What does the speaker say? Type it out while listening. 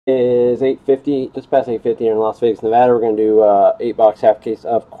Is 850, just past 850 here in Las Vegas, Nevada. We're going to do 8-box half case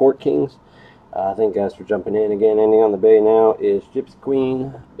of Court Kings. Thank you guys for jumping in again. Ending on the bay now is Gypsy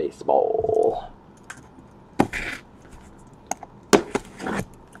Queen Baseball.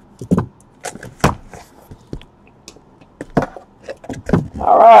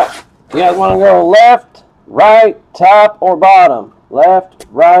 Alright, you guys want to go left, right, top, or bottom? Left,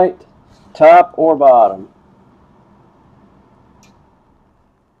 right, top, or bottom?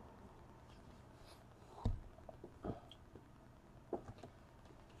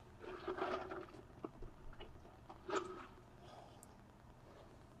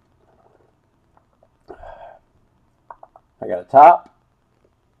 I got a top,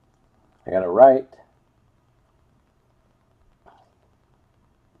 I got a right,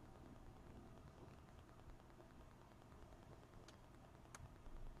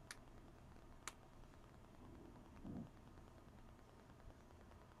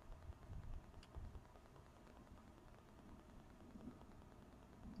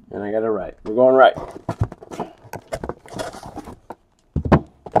 and I got a right. We're going right.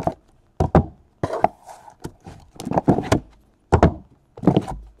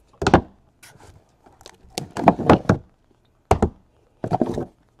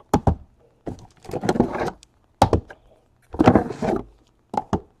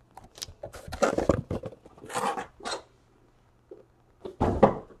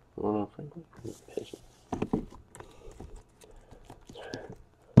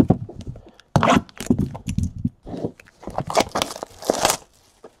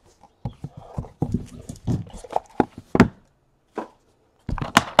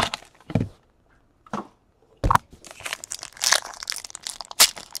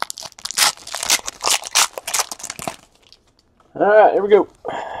 Alright, here we go.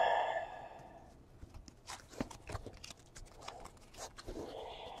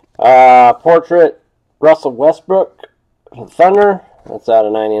 Portrait Russell Westbrook for the Thunder. That's out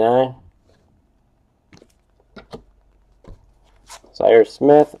of 99. Zaire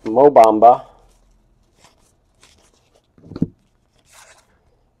Smith, Mo Bamba.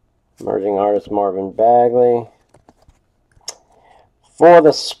 Emerging artist Marvin Bagley. For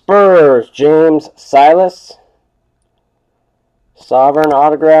the Spurs, James Silas. Sovereign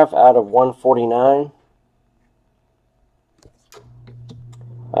autograph out of 149.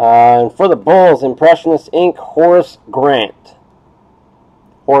 And for the Bulls, Impressionist Ink, Horace Grant.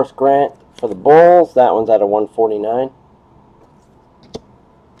 Horace Grant for the Bulls. That one's out of 149.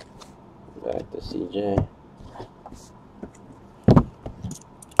 Back to CJ.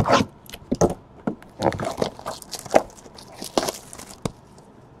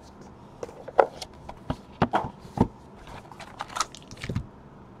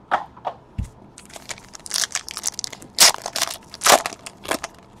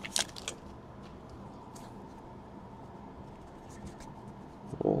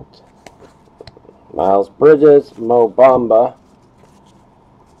 Miles Bridges, Mo Bamba.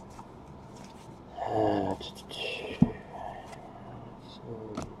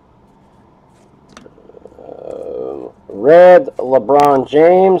 Red LeBron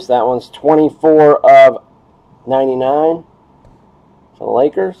James. That one's 24 of 99 for the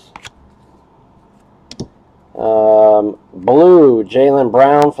Lakers. Blue Jaylen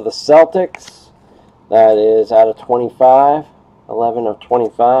Brown for the Celtics. That is out of 25. 11 of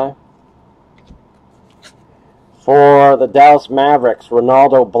 25. For the Dallas Mavericks,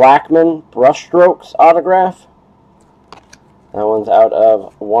 Ronaldo Blackman, brushstrokes autograph. That one's out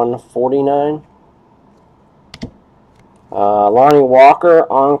of 149. Lonnie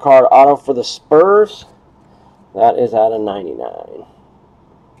Walker, on-card auto for the Spurs. That is out of 99.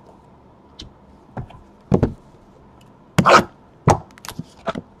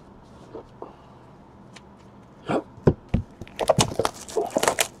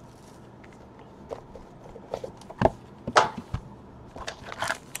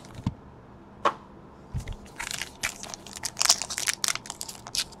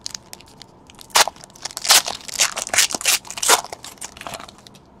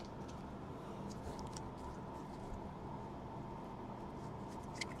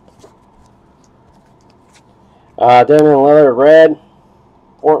 Damian Lillard, red,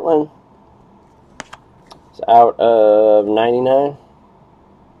 Portland. It's out of 99.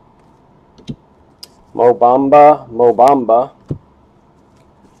 Mo Bamba.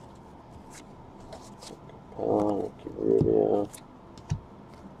 Rubio.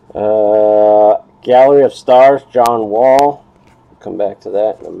 Gallery of Stars, John Wall. We'll come back to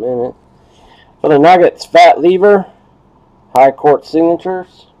that in a minute. For the Nuggets, Fat Lever, High Court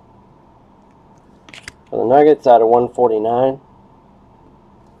Signatures. For the Nuggets, out of 149.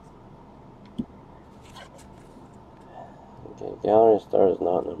 Okay, gallery star is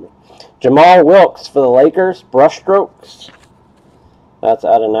not numbered. Jamal Wilkes for the Lakers, brushstrokes. That's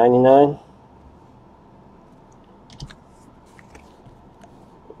out of 99.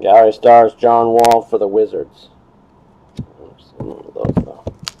 Gallery stars, John Wall for the Wizards. Those, though.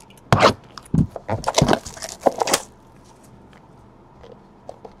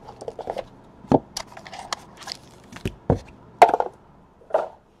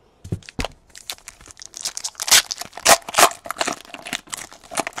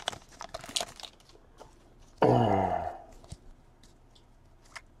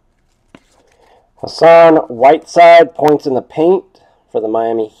 Hassan Whiteside, points in the paint for the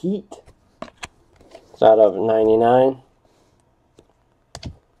Miami Heat. It's out of 99.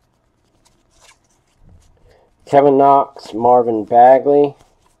 Kevin Knox, Marvin Bagley.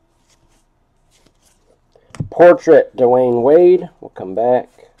 Portrait, Dwayne Wade. We'll come back.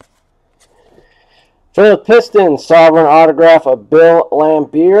 For the Pistons, sovereign autograph of Bill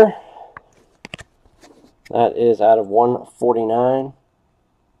Laimbeer. That is out of 149.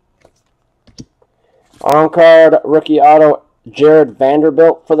 On-card rookie auto, Jared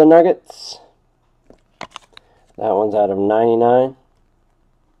Vanderbilt for the Nuggets. That one's out of 99.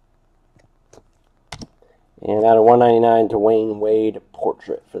 And out of 199, Dwayne Wade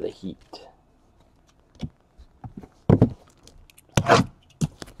portrait for the Heat.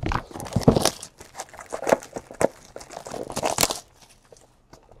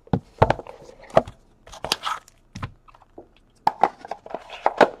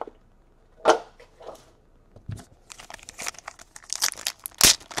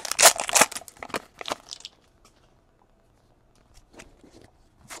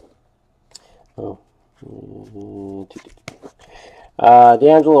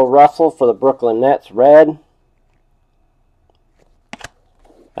 D'Angelo Russell for the Brooklyn Nets, red.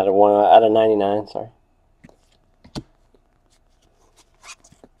 Out of 99, sorry.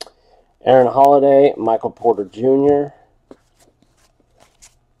 Aaron Holiday, Michael Porter Jr.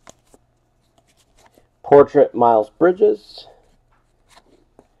 Portrait, Miles Bridges.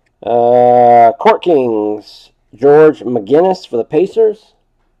 Court Kings, George McGinnis for the Pacers.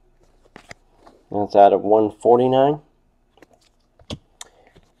 That's out of 149.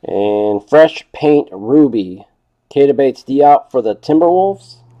 And fresh paint ruby, Keita Bates-Diop for the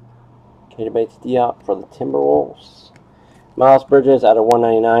Timberwolves. Keita Bates-Diop for the Timberwolves. Miles Bridges out of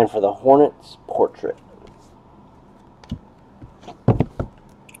 199 for the Hornets portrait.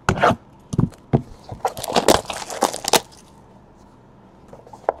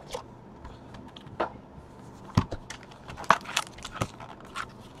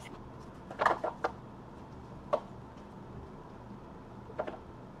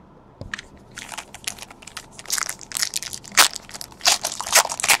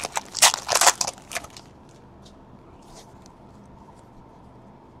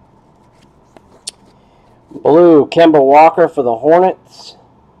 Blue, Kemba Walker for the Hornets.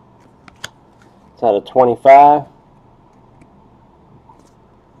 It's out of 25.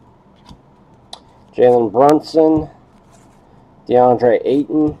 Jalen Brunson, DeAndre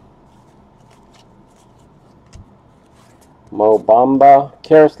Ayton, Mo Bamba,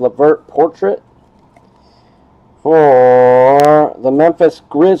 Karis LeVert portrait for the Memphis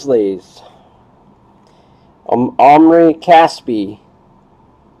Grizzlies. Omri Caspi.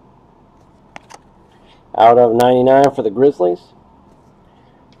 Out of 99 for the Grizzlies.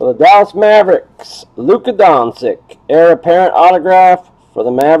 For the Dallas Mavericks, Luka Doncic. Heir apparent autograph for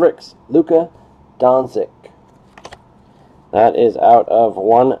the Mavericks, Luka Doncic. That is out of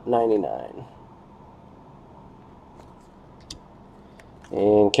 199.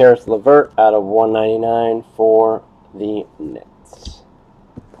 And Karis LeVert out of 199 for the Nets.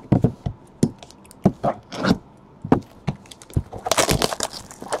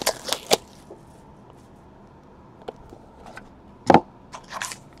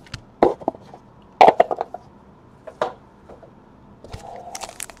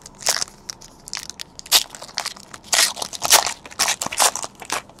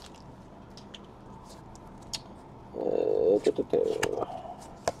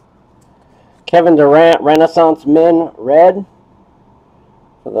 Kevin Durant, Renaissance Men, red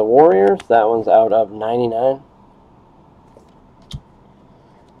for the Warriors. That one's out of 99.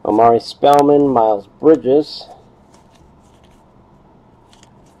 Omari Spellman, Miles Bridges.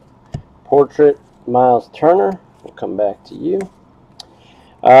 Portrait, Miles Turner. We'll come back to you.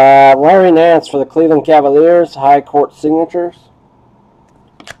 Larry Nance for the Cleveland Cavaliers, high court signatures.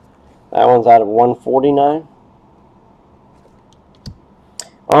 That one's out of 149.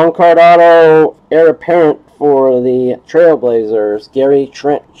 On-card auto, heir apparent for the Trailblazers, Gary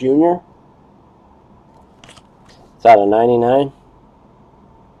Trent Jr. It's out of 99.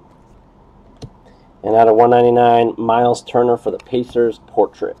 And out of 199, Miles Turner for the Pacers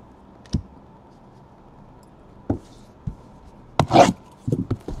portrait.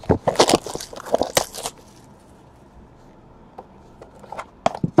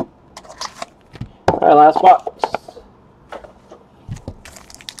 All right, last box.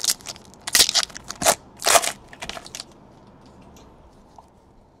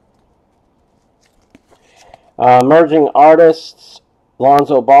 Emerging artists,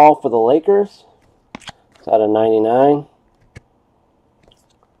 Lonzo Ball for the Lakers. It's out of 99.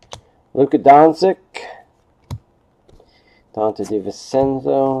 Luka Doncic. Dante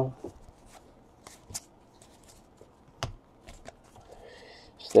DiVincenzo.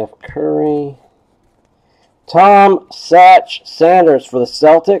 Steph Curry. Tom Satch Sanders for the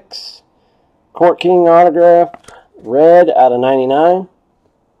Celtics. Court King autograph. Red out of 99.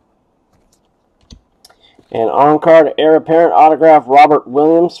 And on-card heir apparent autograph Robert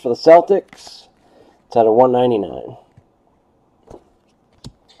Williams for the Celtics. It's out of 199.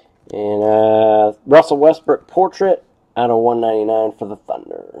 And Russell Westbrook portrait out of 199 for the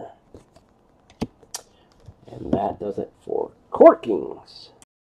Thunder. And that does it for Court Kings.